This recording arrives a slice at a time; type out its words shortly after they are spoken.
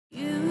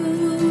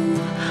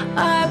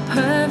are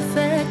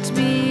perfect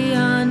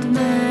beyond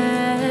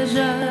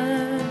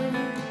measure.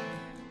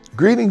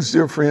 Greetings,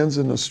 dear friends,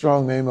 in the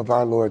strong name of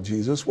our Lord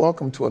Jesus.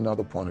 Welcome to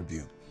another point of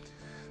view.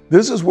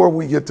 This is where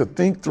we get to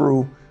think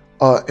through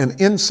an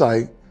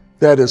insight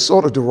that is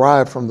sort of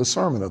derived from the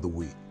sermon of the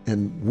week.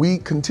 And we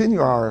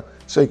continue our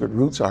Sacred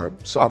Roots, our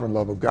Sovereign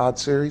Love of God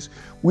series.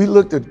 We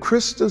looked at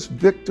Christus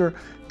Victor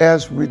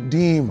as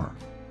Redeemer.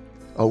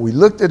 We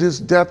looked at his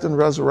death and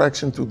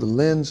resurrection through the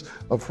lens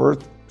of 1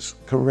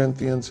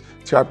 Corinthians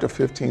chapter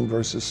 15,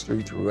 verses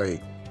 3 through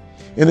 8.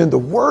 And in the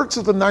words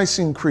of the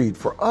Nicene Creed,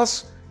 for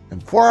us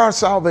and for our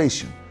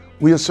salvation,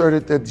 we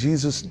asserted that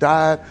Jesus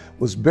died,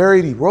 was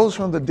buried, he rose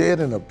from the dead,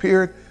 and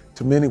appeared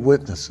to many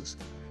witnesses.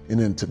 And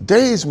in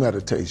today's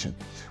meditation,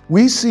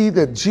 we see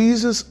that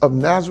Jesus of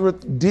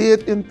Nazareth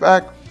did, in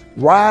fact,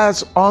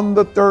 rise on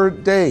the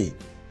third day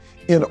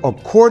in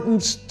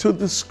accordance to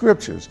the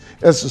scriptures,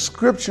 as the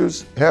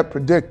scriptures had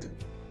predicted.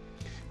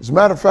 As a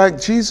matter of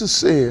fact, Jesus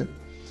said,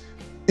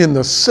 in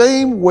the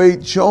same way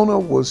Jonah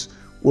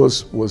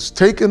was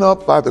taken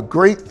up by the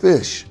great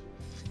fish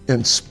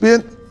and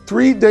spent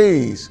 3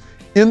 days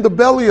in the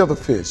belly of the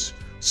fish,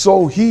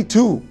 so he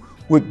too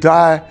would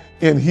die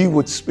and he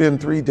would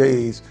spend 3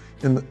 days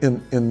in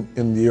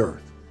the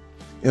earth.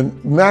 In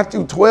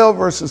Matthew 12,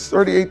 verses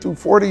 38 through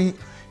 40,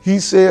 he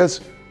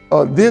says,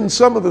 then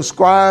some of the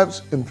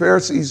scribes and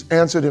Pharisees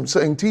answered him,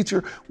 saying,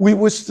 Teacher, we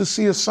wish to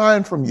see a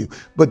sign from you.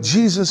 But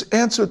Jesus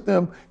answered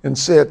them and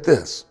said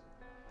this,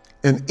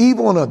 an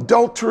evil and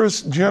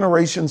adulterous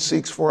generation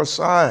seeks for a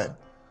sign,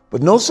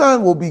 but no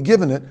sign will be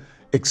given it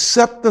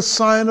except the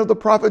sign of the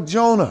prophet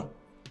Jonah.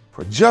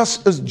 For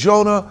just as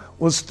Jonah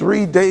was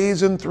 3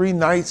 days and 3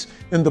 nights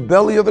in the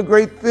belly of the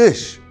great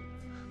fish,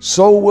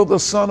 so will the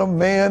Son of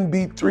Man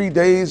be 3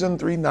 days and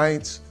 3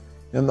 nights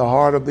in the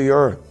heart of the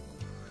earth.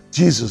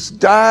 Jesus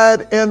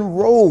died and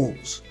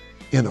rose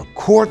in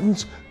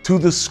accordance to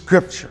the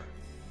scripture.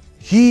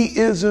 He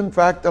is in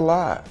fact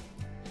alive,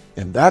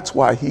 and that's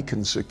why he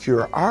can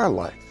secure our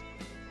life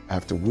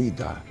after we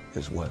die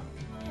as well.